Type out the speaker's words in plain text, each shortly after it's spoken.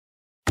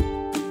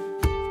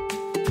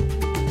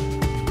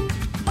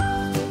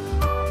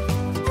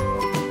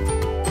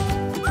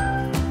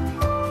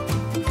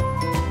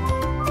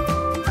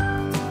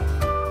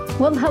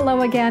Well,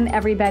 hello again,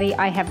 everybody.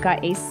 I have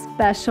got a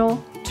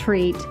special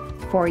treat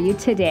for you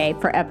today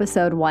for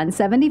episode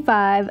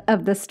 175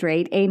 of the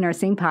Straight A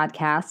Nursing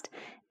Podcast.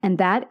 And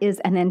that is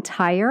an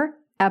entire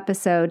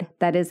episode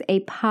that is a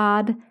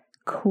pod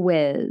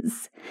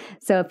quiz.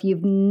 So if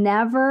you've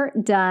never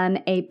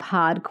done a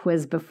pod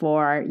quiz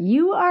before,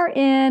 you are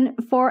in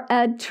for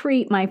a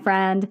treat, my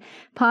friend.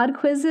 Pod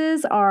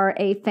quizzes are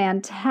a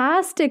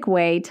fantastic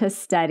way to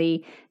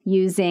study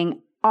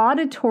using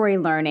auditory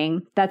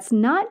learning that's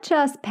not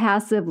just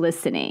passive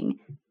listening.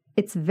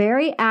 It's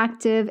very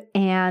active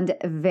and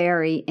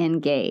very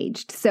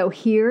engaged. So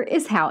here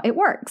is how it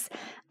works.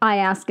 I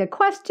ask a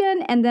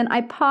question and then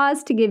I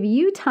pause to give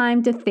you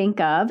time to think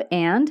of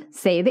and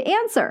say the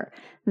answer.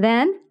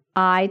 Then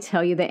I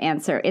tell you the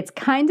answer. It's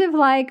kind of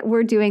like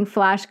we're doing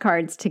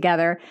flashcards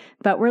together,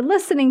 but we're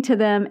listening to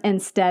them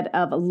instead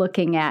of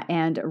looking at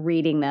and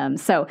reading them.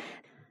 So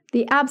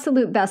the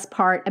absolute best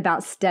part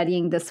about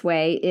studying this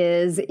way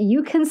is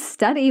you can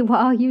study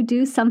while you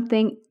do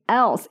something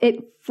else.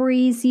 It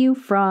frees you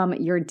from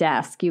your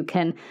desk. You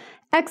can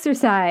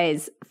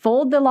exercise,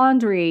 fold the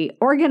laundry,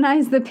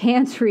 organize the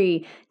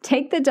pantry,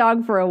 take the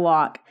dog for a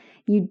walk.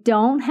 You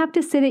don't have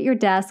to sit at your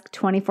desk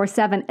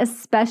 24/7,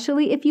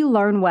 especially if you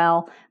learn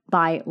well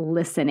by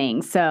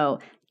listening. So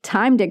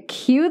time to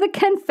cue the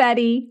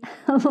confetti.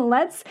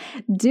 Let's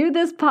do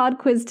this pod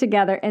quiz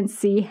together and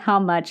see how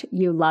much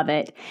you love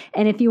it.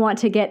 And if you want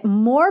to get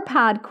more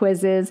pod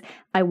quizzes,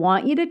 I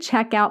want you to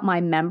check out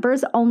my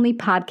members only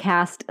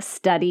podcast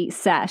study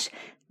sesh.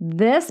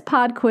 This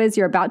pod quiz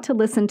you're about to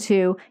listen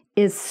to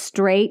is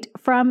straight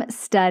from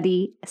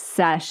study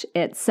sesh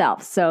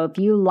itself. So if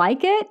you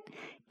like it,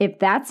 if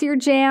that's your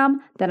jam,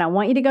 then I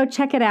want you to go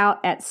check it out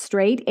at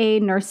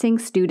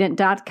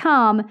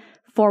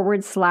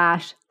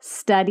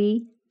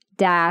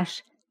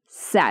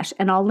straightanursingstudent.com/study-sesh.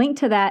 And I'll link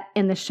to that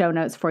in the show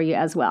notes for you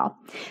as well.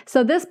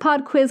 So this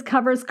pod quiz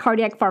covers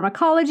cardiac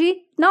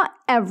pharmacology, not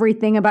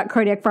everything about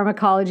cardiac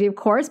pharmacology, of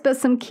course, but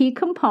some key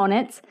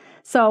components.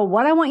 So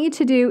what I want you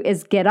to do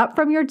is get up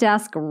from your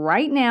desk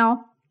right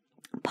now,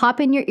 pop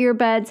in your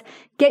earbuds,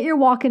 get your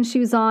walking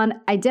shoes on,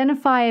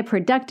 identify a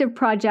productive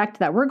project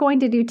that we're going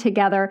to do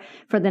together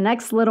for the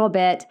next little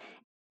bit.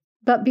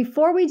 But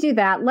before we do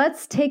that,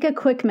 let's take a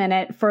quick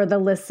minute for the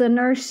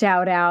listener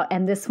shout out.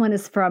 And this one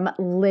is from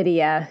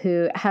Lydia,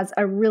 who has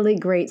a really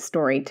great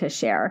story to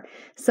share.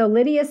 So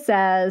Lydia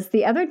says,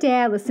 the other day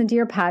I listened to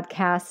your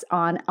podcast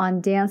on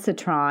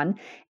ondansetron,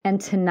 and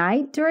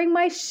tonight during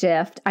my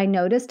shift, I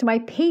noticed my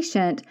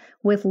patient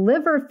with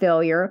liver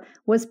failure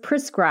was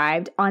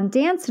prescribed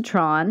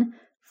ondansetron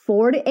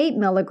 4 to 8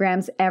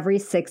 milligrams every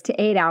 6 to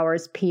 8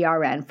 hours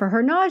PRN for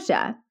her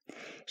nausea.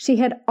 She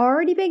had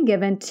already been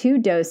given 2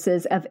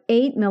 doses of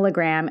 8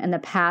 milligram in the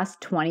past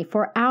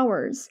 24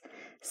 hours.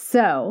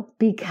 So,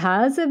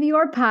 because of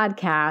your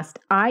podcast,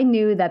 I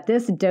knew that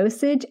this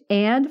dosage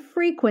and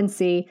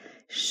frequency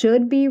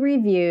should be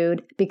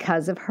reviewed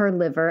because of her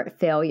liver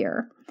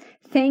failure.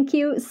 Thank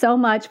you so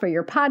much for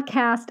your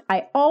podcast.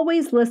 I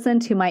always listen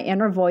to my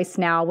inner voice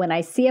now when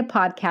I see a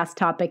podcast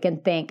topic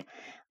and think,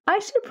 I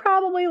should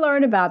probably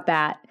learn about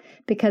that,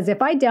 because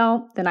if I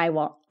don't, then I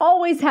will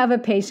always have a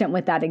patient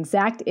with that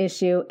exact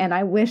issue, and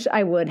I wish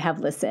I would have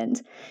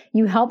listened.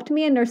 You helped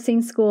me in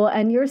nursing school,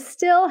 and you're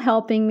still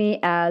helping me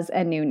as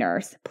a new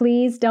nurse.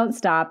 Please don't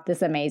stop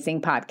this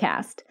amazing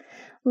podcast.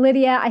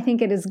 Lydia, I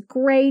think it is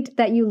great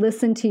that you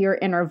listen to your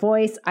inner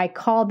voice. I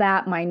call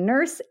that my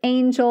nurse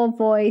angel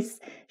voice.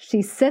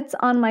 She sits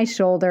on my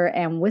shoulder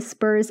and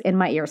whispers in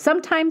my ear.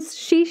 Sometimes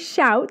she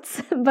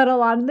shouts, but a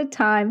lot of the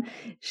time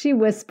she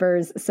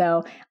whispers.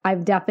 So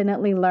I've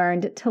definitely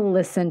learned to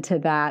listen to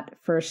that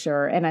for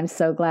sure. And I'm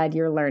so glad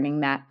you're learning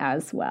that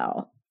as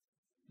well.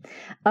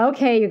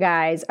 Okay, you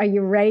guys, are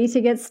you ready to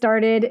get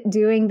started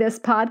doing this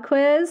pod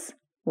quiz?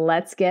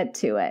 Let's get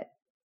to it.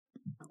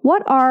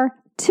 What are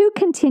 2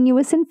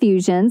 continuous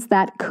infusions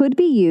that could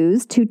be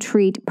used to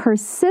treat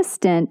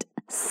persistent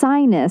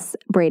sinus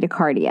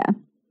bradycardia?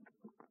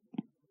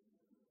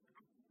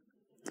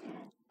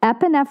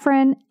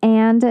 Epinephrine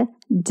and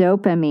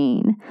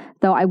dopamine.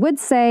 Though I would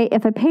say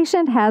if a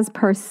patient has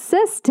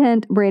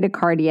persistent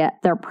bradycardia,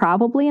 they're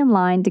probably in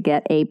line to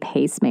get a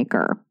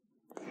pacemaker.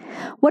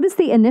 What is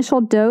the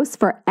initial dose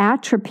for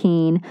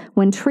atropine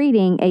when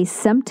treating a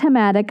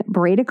symptomatic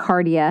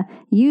bradycardia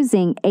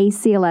using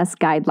ACLS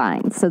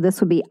guidelines? So this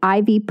would be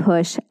IV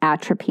push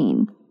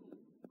atropine.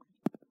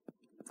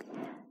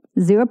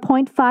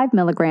 0.5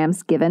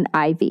 milligrams given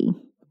IV.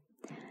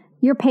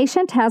 Your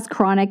patient has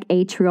chronic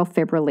atrial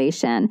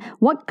fibrillation.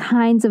 What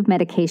kinds of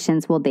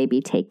medications will they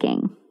be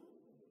taking?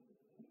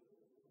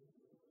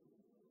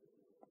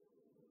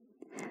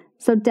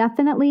 So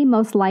definitely,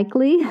 most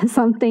likely,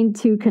 something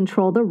to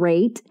control the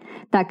rate.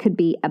 That could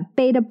be a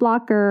beta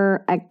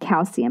blocker, a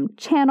calcium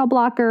channel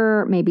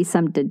blocker, maybe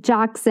some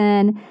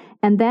digoxin,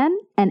 and then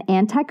an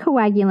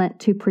anticoagulant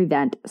to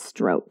prevent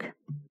stroke.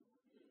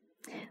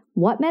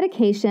 What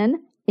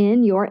medication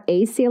in your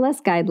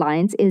ACLS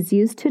guidelines is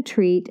used to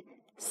treat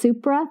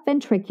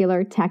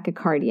supraventricular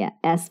tachycardia,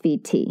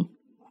 SVT?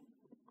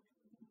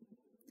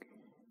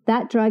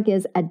 That drug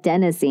is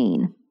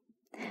adenosine.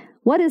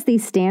 What is the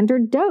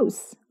standard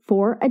dose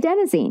for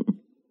adenosine?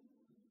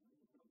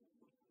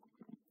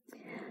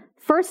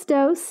 First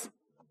dose,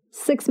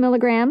 6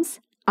 milligrams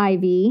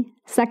IV.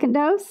 Second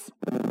dose,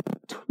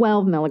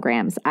 12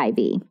 milligrams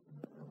IV.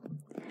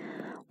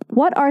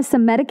 What are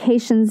some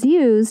medications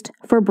used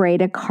for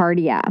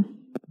bradycardia?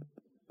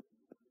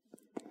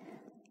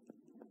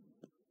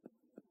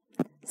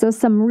 So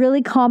some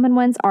really common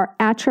ones are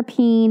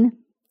atropine,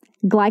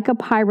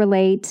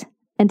 glycopyrrolate,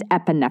 and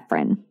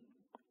epinephrine.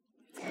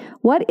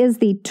 What is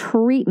the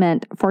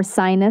treatment for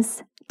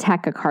sinus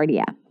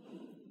tachycardia?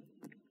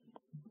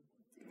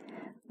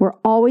 We're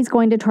always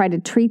going to try to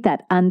treat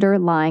that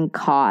underlying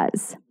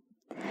cause.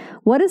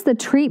 What is the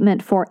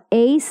treatment for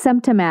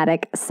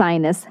asymptomatic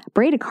sinus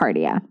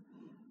bradycardia?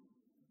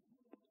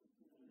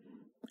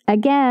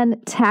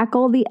 Again,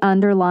 tackle the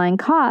underlying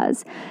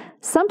cause.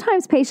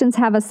 Sometimes patients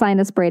have a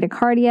sinus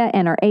bradycardia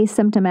and are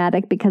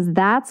asymptomatic because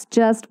that's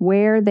just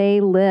where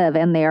they live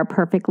and they are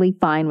perfectly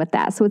fine with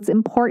that. So it's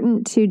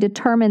important to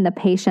determine the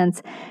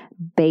patient's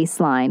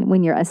baseline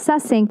when you're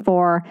assessing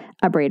for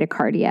a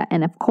bradycardia.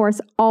 And of course,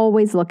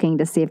 always looking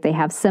to see if they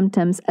have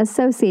symptoms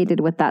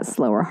associated with that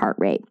slower heart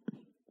rate.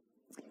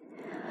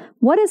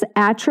 What is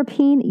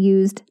atropine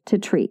used to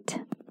treat?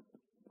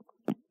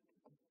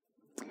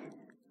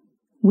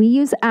 We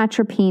use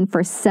atropine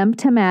for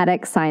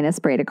symptomatic sinus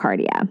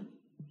bradycardia.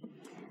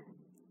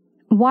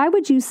 Why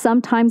would you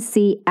sometimes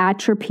see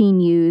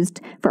atropine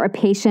used for a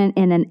patient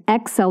in an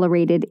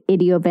accelerated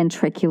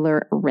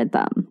idioventricular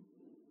rhythm?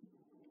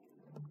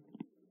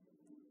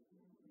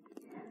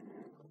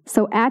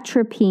 So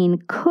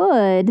atropine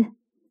could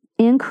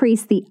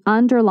increase the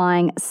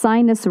underlying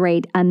sinus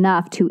rate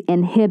enough to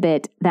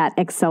inhibit that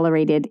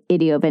accelerated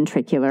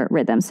idioventricular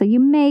rhythm. So you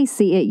may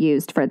see it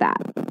used for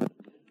that.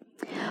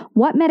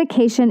 What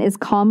medication is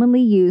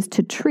commonly used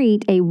to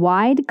treat a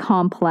wide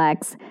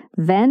complex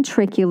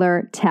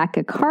ventricular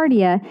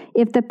tachycardia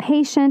if the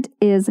patient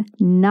is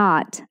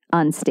not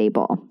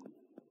unstable?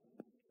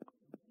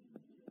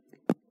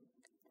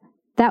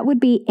 That would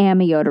be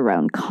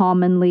amiodarone,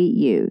 commonly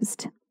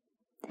used.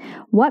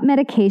 What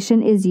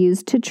medication is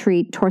used to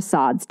treat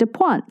torsades de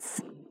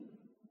Pointes?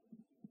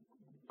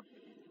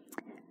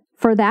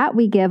 For that,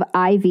 we give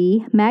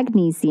IV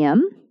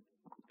magnesium.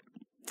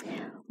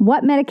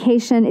 What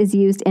medication is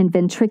used in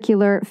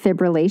ventricular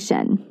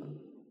fibrillation?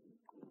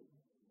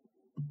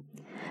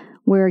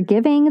 We're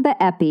giving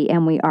the epi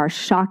and we are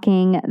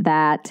shocking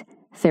that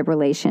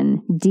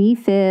fibrillation.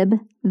 Defib,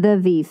 the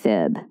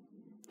VFib.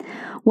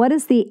 What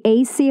is the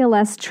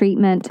ACLS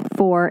treatment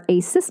for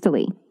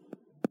asystole?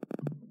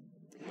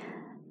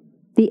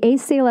 The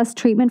ACLS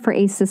treatment for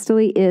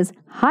asystole is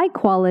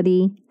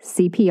high-quality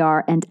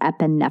CPR and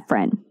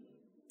epinephrine.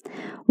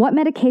 What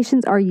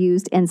medications are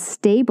used in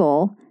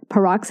stable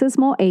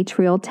paroxysmal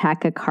atrial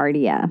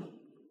tachycardia?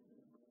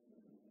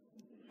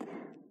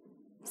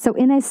 So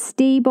in a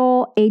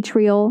stable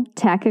atrial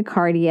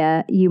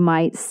tachycardia, you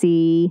might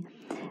see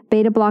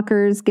beta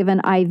blockers given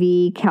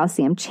IV,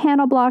 calcium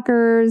channel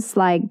blockers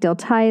like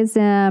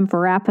diltiazem,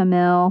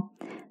 verapamil,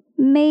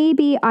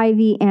 maybe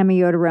IV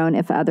amiodarone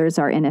if others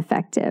are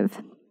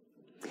ineffective.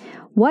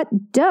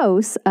 What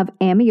dose of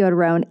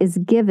amiodarone is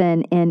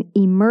given in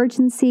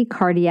emergency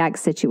cardiac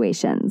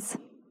situations?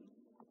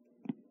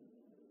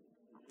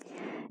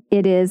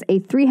 It is a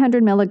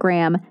 300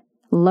 milligram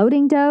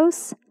loading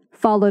dose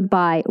followed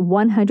by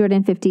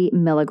 150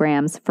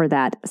 milligrams for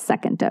that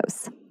second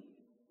dose.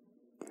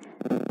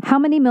 How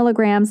many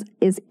milligrams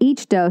is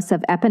each dose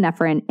of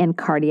epinephrine in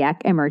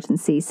cardiac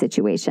emergency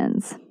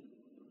situations?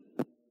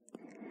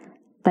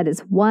 That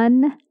is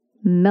 1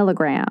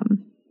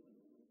 milligram.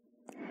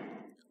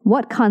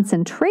 What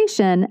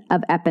concentration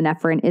of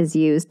epinephrine is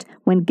used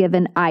when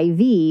given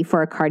IV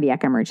for a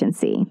cardiac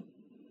emergency?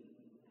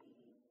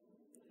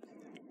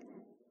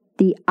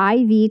 The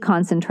IV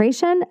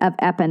concentration of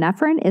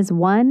epinephrine is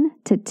 1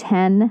 to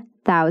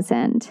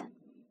 10,000.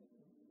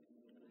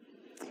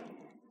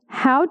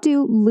 How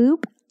do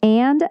loop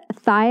and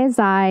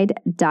thiazide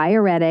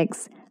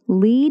diuretics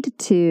lead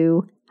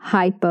to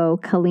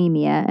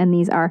hypokalemia? And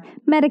these are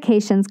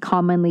medications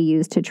commonly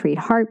used to treat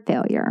heart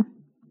failure.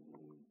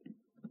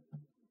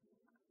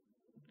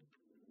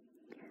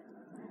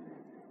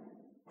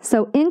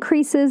 So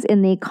increases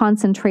in the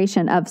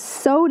concentration of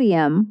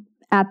sodium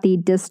at the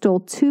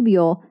distal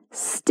tubule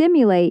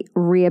stimulate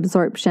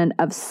reabsorption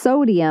of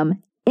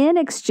sodium in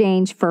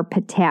exchange for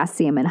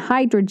potassium and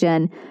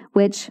hydrogen,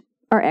 which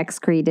are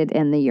excreted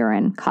in the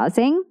urine,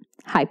 causing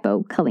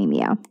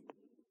hypokalemia.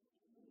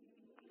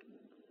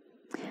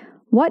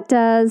 What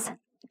does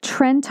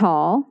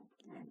Trentol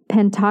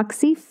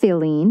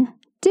pentoxyphylline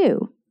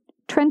do?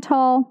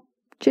 Trentol,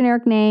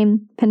 generic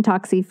name,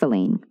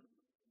 pentoxyphylline.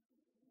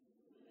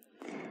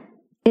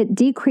 It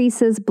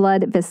decreases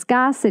blood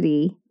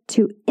viscosity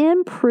to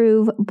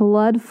improve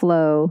blood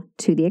flow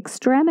to the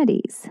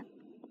extremities.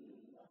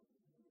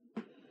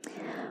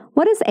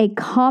 What is a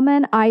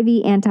common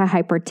IV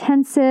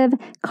antihypertensive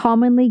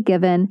commonly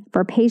given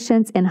for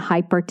patients in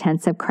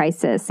hypertensive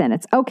crisis? And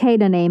it's okay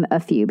to name a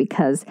few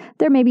because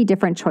there may be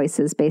different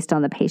choices based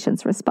on the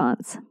patient's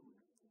response.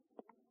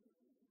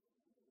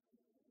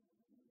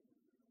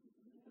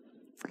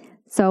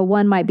 So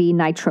one might be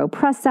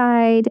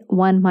nitroprusside,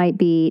 one might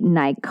be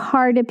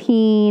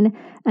nicardipine,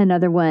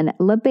 another one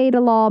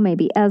labetalol,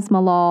 maybe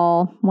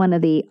esmolol, one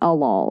of the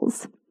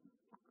alols.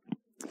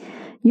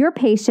 Your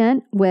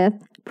patient with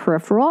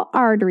peripheral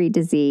artery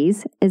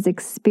disease is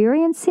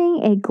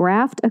experiencing a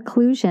graft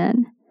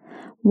occlusion.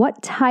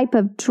 What type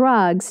of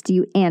drugs do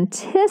you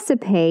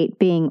anticipate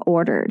being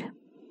ordered?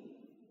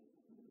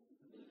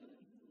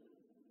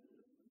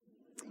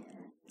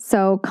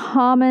 So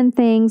common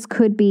things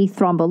could be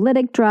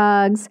thrombolytic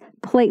drugs,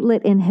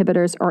 platelet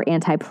inhibitors, or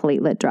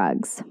antiplatelet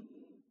drugs.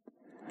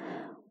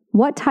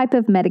 What type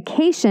of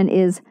medication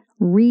is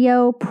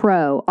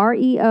ReoPro,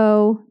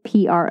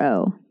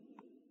 R-E-O-P-R-O?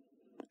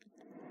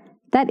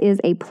 That is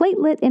a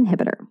platelet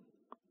inhibitor.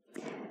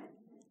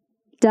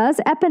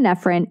 Does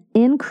epinephrine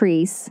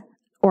increase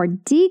or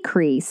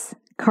decrease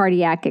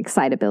cardiac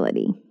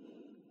excitability?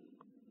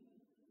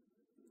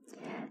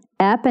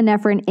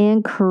 Epinephrine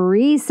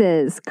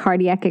increases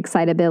cardiac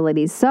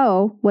excitability.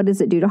 So, what does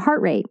it do to heart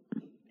rate?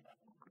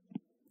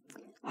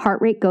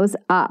 Heart rate goes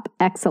up.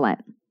 Excellent.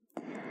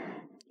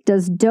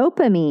 Does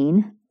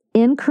dopamine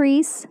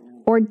increase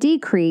or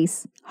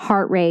decrease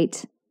heart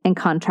rate and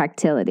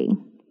contractility?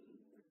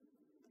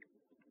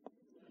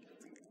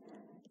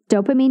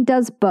 Dopamine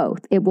does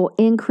both. It will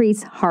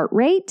increase heart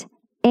rate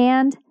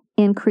and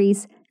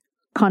increase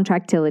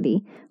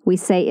contractility. We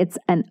say it's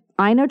an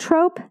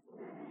inotrope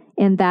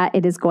in that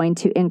it is going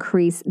to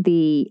increase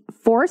the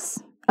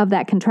force of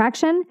that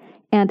contraction,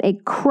 and a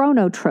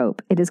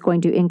chronotrope, it is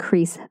going to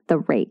increase the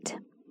rate.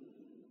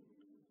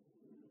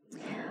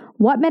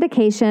 What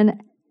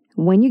medication,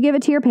 when you give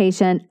it to your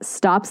patient,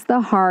 stops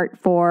the heart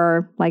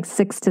for like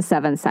 6 to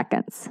 7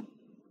 seconds?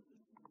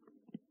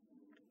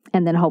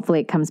 And then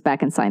hopefully it comes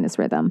back in sinus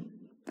rhythm.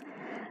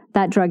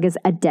 That drug is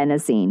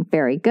adenosine.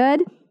 Very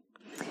good.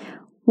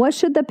 What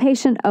should the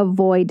patient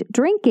avoid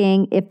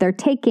drinking if they're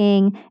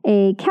taking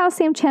a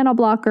calcium channel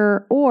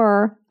blocker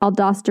or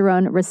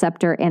aldosterone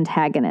receptor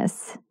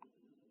antagonist?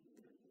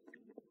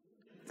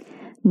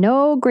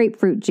 No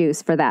grapefruit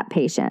juice for that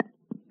patient.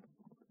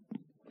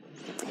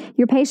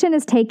 Your patient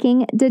is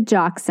taking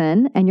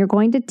digoxin, and you're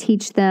going to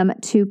teach them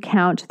to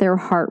count their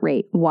heart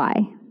rate.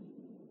 Why?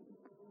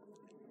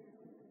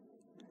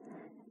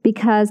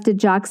 Because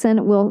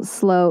digoxin will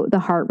slow the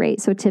heart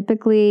rate. So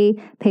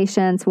typically,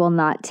 patients will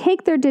not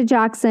take their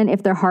digoxin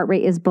if their heart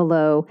rate is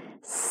below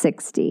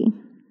 60.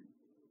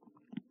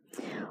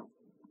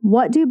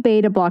 What do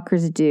beta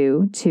blockers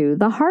do to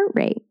the heart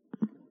rate?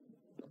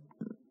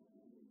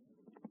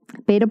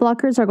 Beta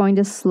blockers are going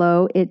to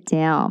slow it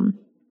down.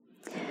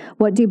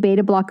 What do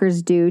beta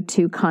blockers do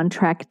to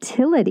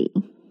contractility?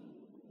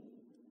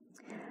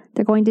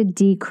 They're going to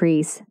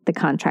decrease the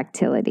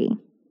contractility.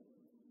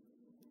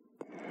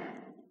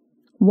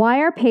 Why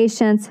are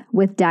patients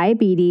with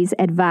diabetes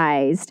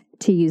advised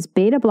to use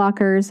beta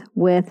blockers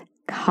with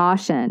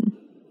caution?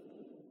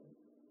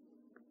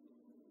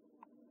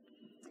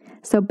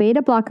 So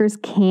beta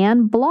blockers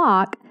can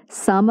block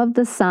some of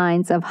the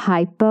signs of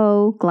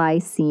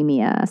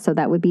hypoglycemia. So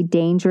that would be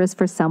dangerous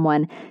for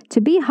someone to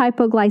be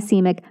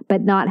hypoglycemic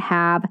but not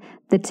have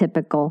the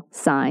typical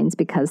signs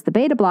because the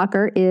beta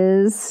blocker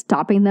is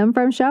stopping them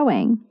from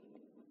showing.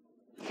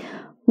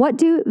 What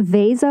do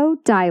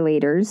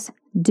vasodilators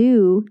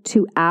do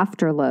to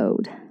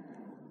afterload?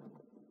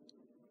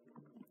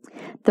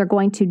 They're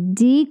going to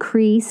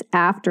decrease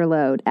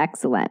afterload.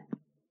 Excellent.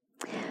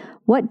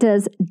 What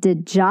does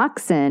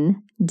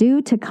digoxin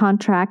do to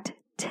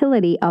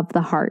contractility of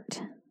the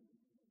heart?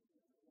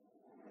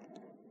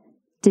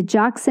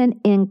 Digoxin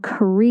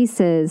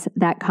increases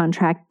that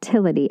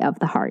contractility of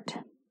the heart.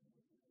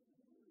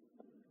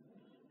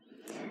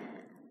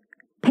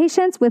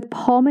 Patients with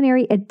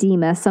pulmonary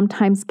edema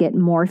sometimes get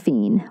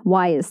morphine.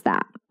 Why is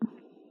that?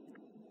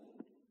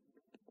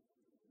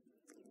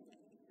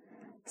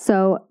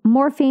 So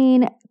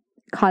morphine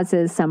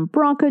causes some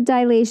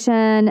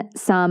bronchodilation,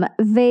 some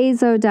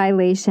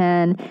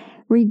vasodilation,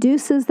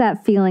 reduces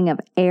that feeling of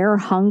air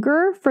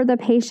hunger for the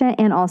patient,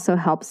 and also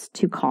helps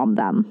to calm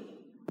them.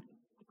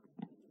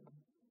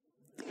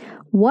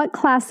 What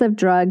class of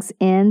drugs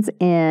ends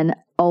in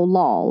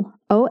olol?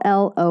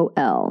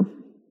 O-L-O-L.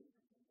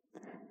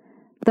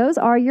 Those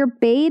are your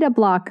beta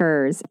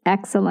blockers.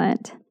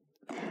 Excellent.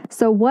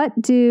 So what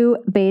do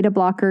beta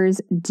blockers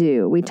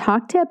do? We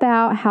talked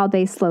about how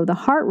they slow the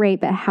heart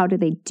rate, but how do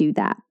they do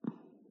that?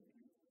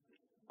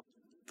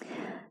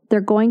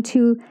 They're going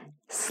to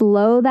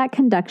slow that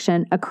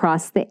conduction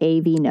across the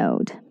AV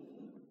node.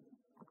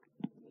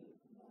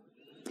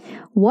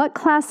 What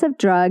class of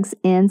drugs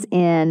ends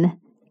in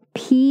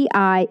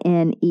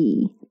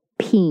P-I-N-E?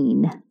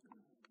 Pine.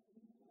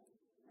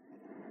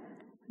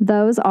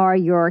 Those are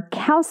your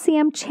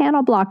calcium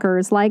channel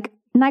blockers like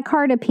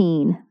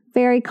nicardipine.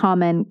 Very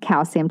common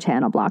calcium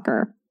channel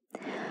blocker.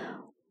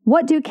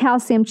 What do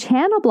calcium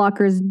channel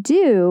blockers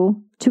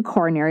do to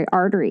coronary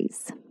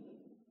arteries?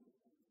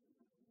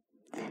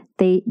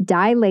 They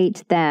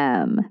dilate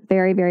them.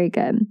 Very, very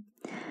good.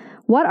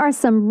 What are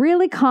some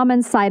really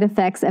common side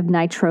effects of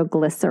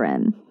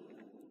nitroglycerin?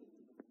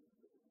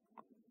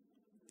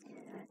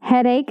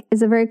 Headache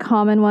is a very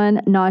common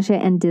one, nausea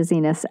and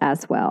dizziness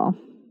as well.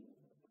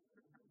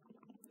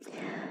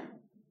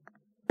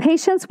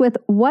 Patients with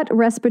what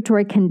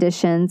respiratory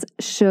conditions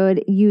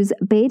should use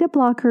beta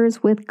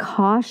blockers with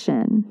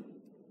caution?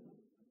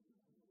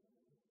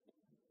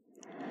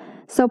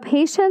 So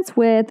patients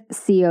with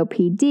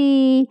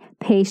COPD,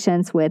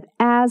 patients with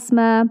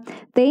asthma,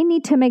 they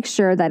need to make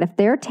sure that if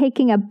they're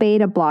taking a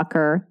beta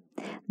blocker,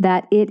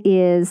 that it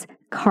is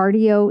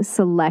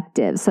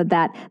cardioselective, so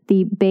that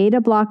the beta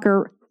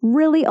blocker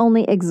really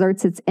only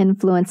exerts its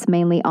influence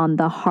mainly on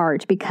the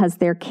heart, because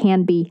there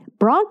can be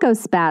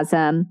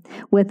bronchospasm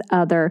with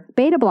other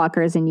beta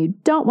blockers, and you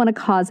don't want to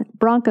cause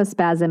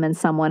bronchospasm in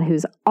someone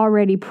who's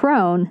already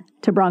prone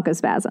to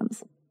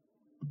bronchospasms.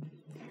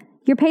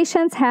 Your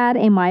patient's had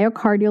a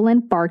myocardial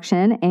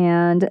infarction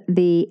and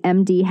the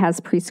MD has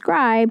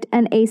prescribed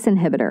an ACE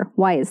inhibitor.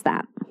 Why is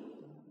that?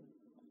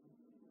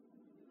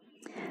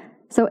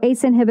 So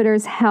ACE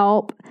inhibitors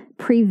help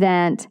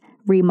prevent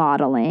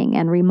remodeling,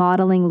 and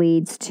remodeling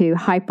leads to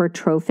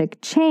hypertrophic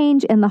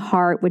change in the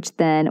heart, which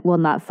then will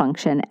not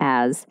function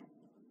as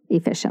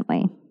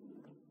efficiently.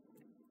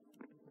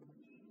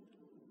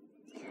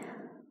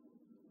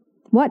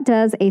 What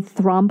does a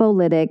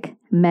thrombolytic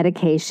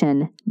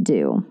medication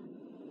do?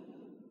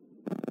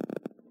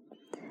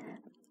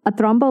 A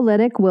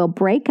thrombolytic will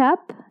break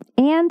up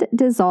and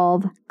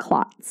dissolve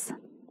clots.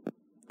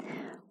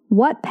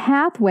 What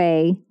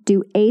pathway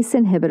do ACE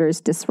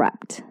inhibitors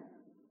disrupt?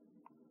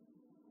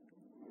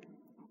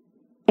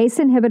 ACE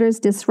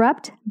inhibitors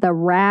disrupt the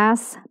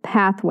RAS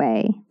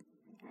pathway.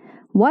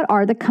 What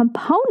are the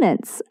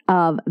components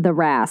of the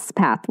RAS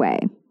pathway?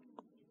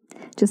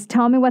 Just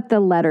tell me what the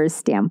letters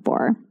stand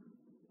for.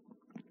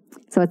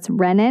 So it's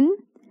renin,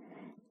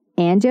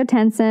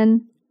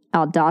 angiotensin,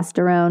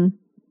 aldosterone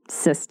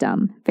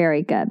system.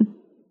 Very good.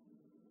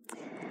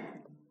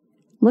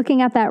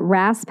 Looking at that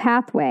RAS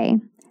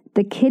pathway,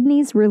 the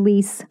kidneys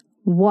release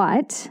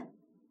what,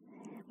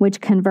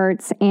 which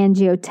converts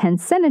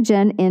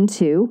angiotensinogen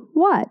into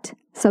what?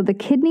 So the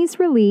kidneys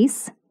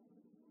release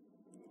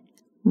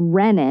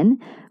renin,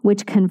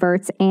 which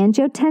converts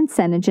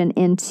angiotensinogen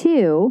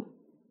into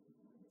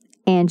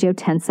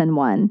angiotensin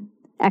 1.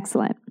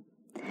 Excellent.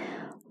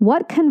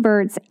 What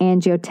converts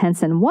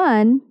angiotensin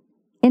 1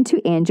 into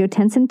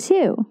angiotensin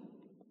 2?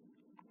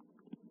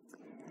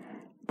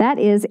 That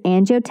is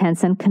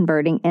angiotensin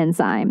converting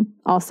enzyme,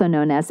 also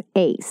known as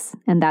ACE,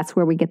 and that's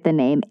where we get the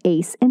name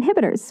ACE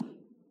inhibitors.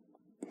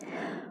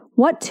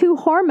 What two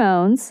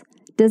hormones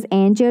does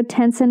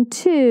angiotensin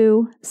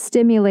 2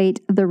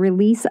 stimulate the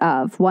release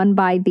of? One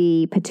by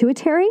the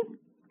pituitary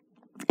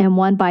and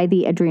one by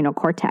the adrenal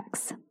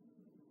cortex.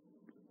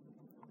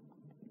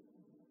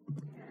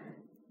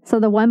 So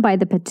the one by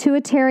the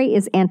pituitary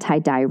is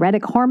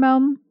antidiuretic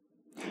hormone,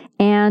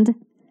 and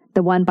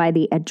the one by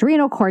the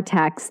adrenal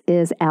cortex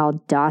is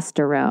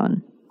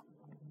aldosterone.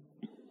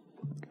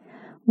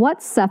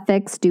 What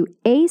suffix do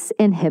ACE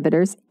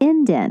inhibitors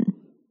end in?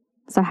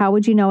 So how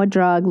would you know a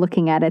drug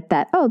looking at it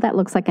that, oh, that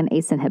looks like an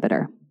ACE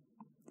inhibitor?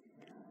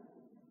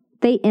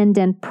 They end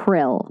in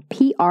pril,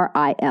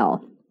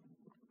 P-R-I-L.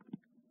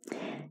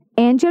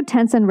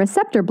 Angiotensin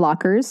receptor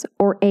blockers,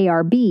 or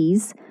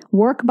ARBs,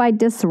 work by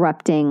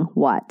disrupting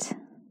what?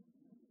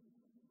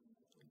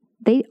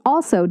 They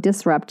also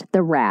disrupt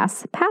the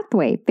RAS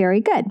pathway.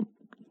 Very good.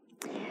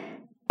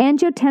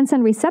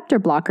 Angiotensin receptor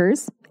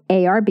blockers,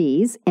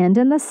 ARBs, end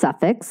in the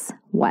suffix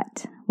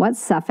what? What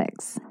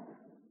suffix?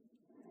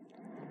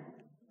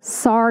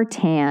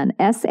 Sartan,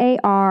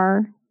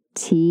 S-A-R-T-A-N.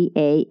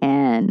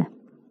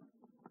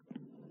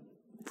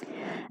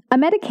 A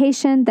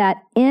medication that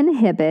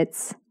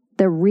inhibits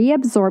the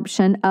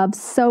reabsorption of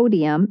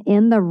sodium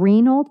in the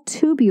renal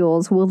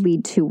tubules will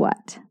lead to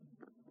what?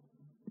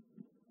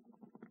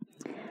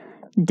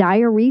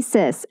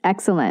 Diuresis.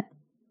 Excellent.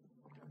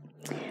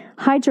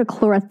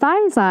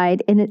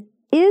 Hydrochlorothiazide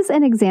is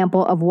an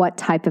example of what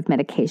type of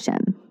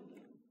medication?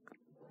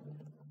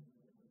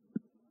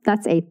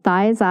 That's a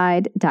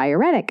thiazide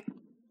diuretic.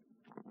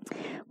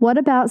 What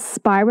about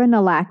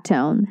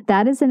spironolactone?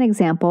 That is an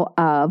example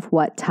of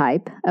what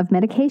type of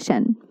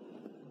medication?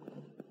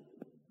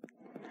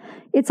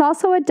 It's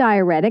also a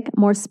diuretic.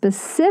 More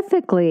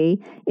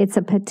specifically, it's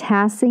a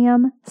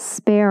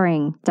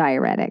potassium-sparing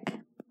diuretic.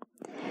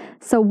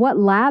 So what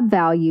lab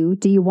value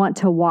do you want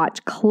to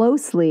watch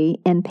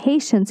closely in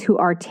patients who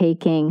are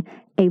taking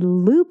a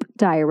loop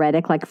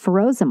diuretic like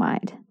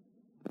furosemide?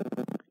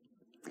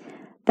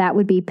 That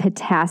would be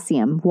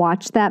potassium.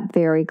 Watch that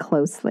very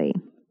closely.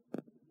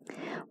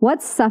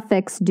 What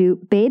suffix do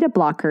beta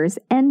blockers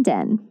end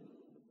in?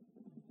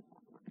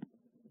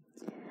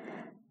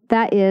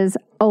 That is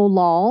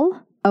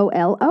olol,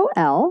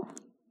 O-L-O-L.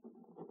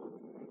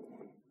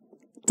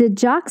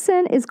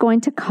 Digoxin is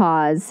going to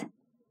cause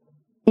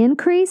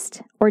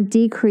increased or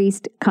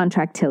decreased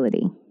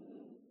contractility?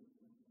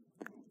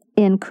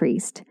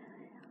 Increased.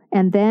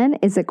 And then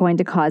is it going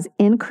to cause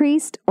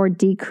increased or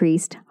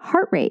decreased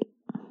heart rate?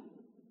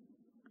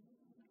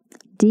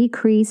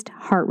 Decreased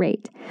heart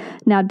rate.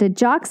 Now,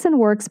 digoxin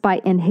works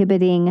by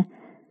inhibiting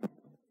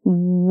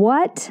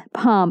what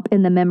pump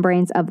in the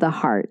membranes of the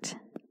heart?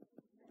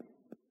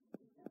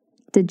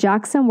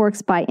 Digoxin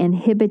works by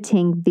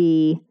inhibiting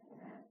the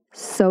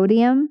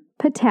sodium,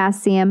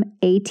 potassium,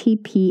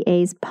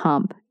 ATPase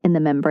pump in the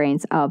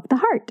membranes of the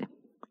heart.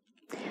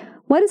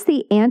 What is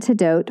the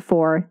antidote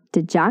for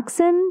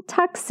digoxin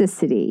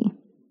toxicity?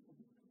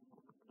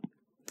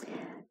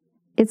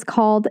 It's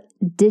called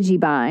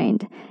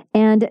Digibind.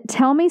 And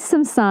tell me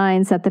some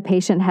signs that the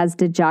patient has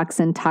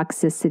digoxin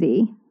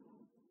toxicity.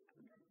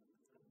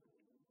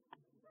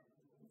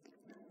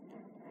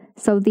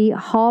 So the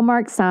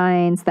hallmark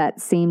signs that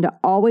seem to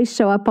always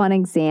show up on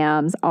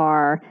exams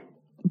are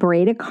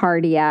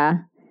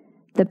bradycardia,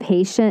 the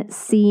patient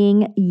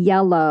seeing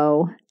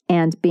yellow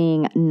and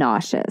being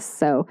nauseous.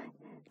 So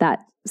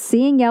that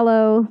seeing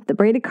yellow, the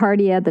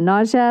bradycardia, the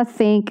nausea,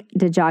 think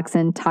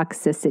digoxin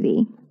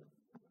toxicity.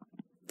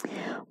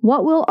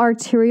 What will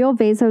arterial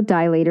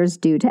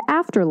vasodilators do to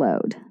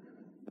afterload?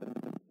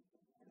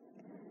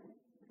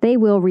 They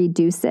will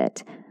reduce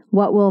it.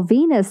 What will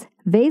venous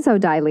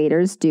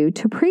vasodilators do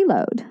to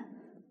preload?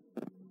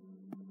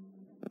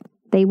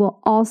 They will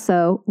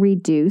also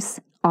reduce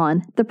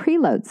on the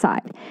preload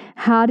side.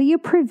 How do you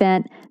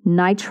prevent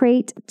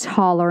nitrate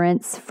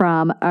tolerance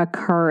from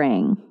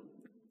occurring?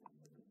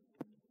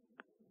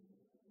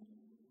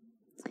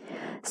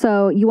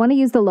 So you want to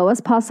use the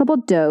lowest possible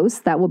dose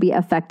that will be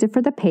effective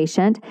for the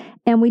patient.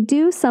 And we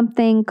do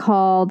something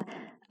called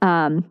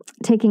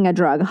taking a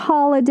drug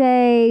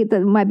holiday. That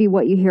might be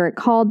what you hear it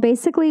called.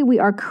 Basically, we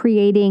are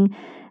creating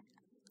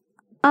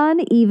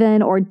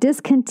uneven or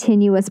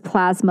discontinuous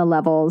plasma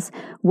levels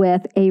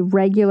with a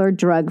regular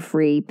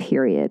drug-free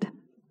period.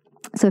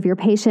 So if your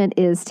patient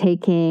is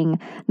taking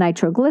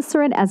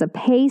nitroglycerin as a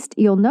paste,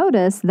 you'll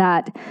notice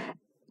that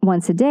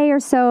once a day or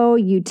so,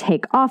 you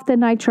take off the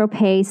nitro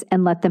paste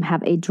and let them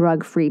have a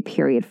drug-free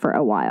period for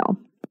a while.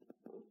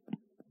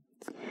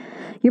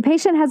 Your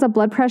patient has a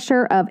blood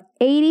pressure of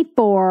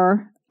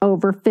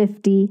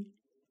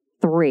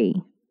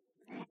 84/53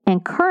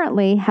 and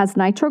currently has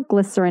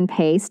nitroglycerin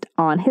paste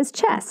on his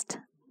chest.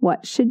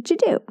 What should you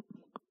do?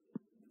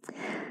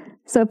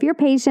 So if your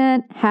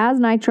patient has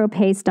nitro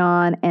paste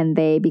on and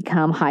they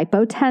become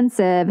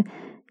hypotensive,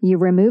 you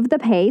remove the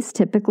paste.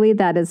 Typically,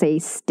 that is a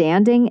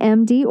standing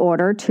MD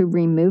order to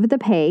remove the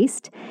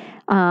paste.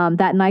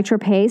 That nitro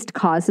paste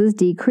causes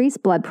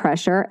decreased blood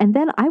pressure. And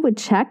then I would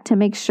check to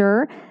make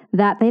sure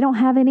that they don't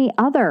have any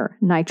other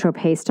nitro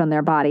paste on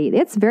their body.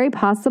 It's very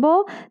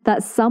possible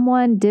that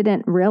someone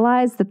didn't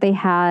realize that they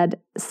had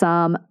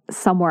some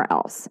somewhere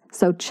else.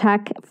 So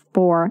check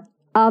for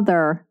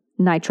other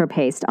nitro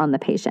paste on the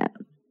patient.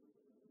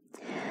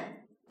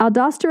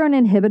 Aldosterone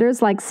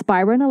inhibitors like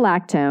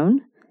spironolactone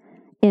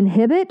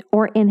inhibit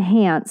or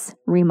enhance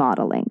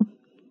remodeling.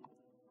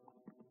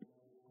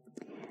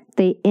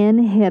 They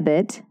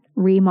inhibit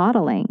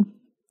remodeling.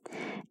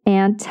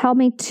 And tell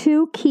me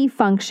two key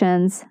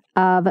functions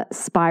of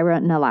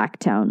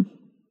spironolactone.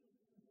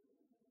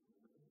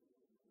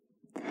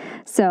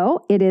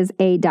 So it is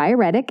a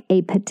diuretic,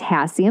 a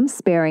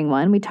potassium-sparing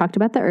one, we talked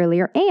about that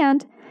earlier,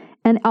 and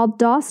an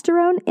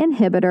aldosterone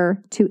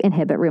inhibitor to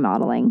inhibit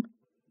remodeling.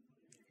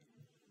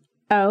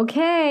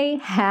 Okay,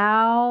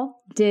 how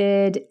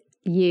did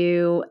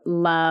you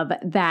love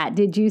that?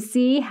 Did you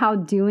see how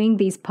doing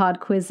these pod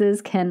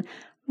quizzes can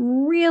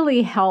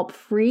really help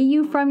free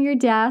you from your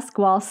desk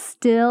while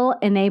still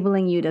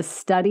enabling you to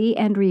study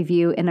and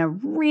review in a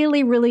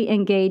really, really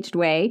engaged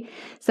way?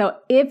 So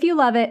if you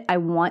love it, I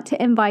want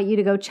to invite you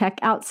to go check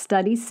out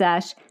Study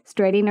Sesh,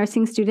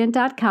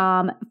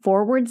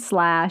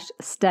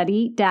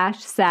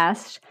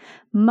 straightanursingstudent.com/study-sesh.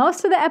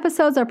 Most of the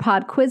episodes are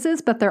pod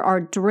quizzes, but there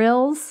are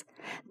drills,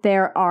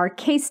 there are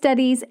case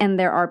studies, and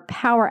there are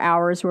power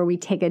hours where we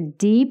take a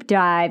deep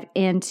dive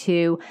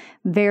into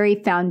very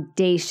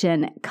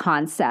foundation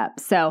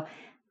concepts. So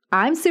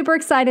I'm super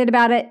excited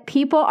about it.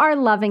 People are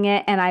loving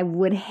it, and I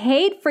would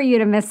hate for you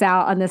to miss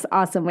out on this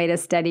awesome way to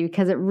study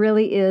because it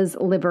really is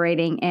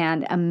liberating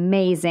and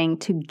amazing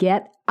to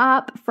get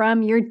up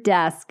from your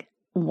desk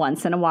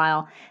once in a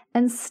while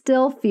and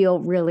still feel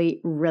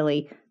really,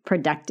 really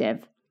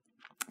productive.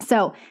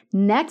 So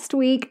next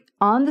week,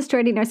 on the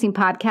Straight A Nursing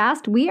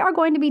Podcast, we are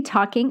going to be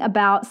talking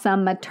about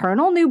some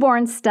maternal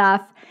newborn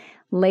stuff,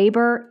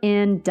 labor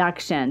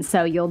induction.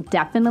 So you'll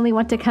definitely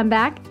want to come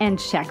back and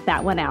check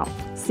that one out.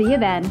 See you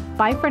then.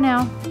 Bye for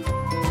now.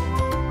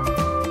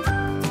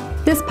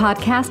 This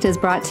podcast is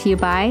brought to you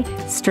by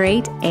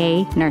Straight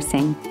A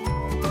Nursing.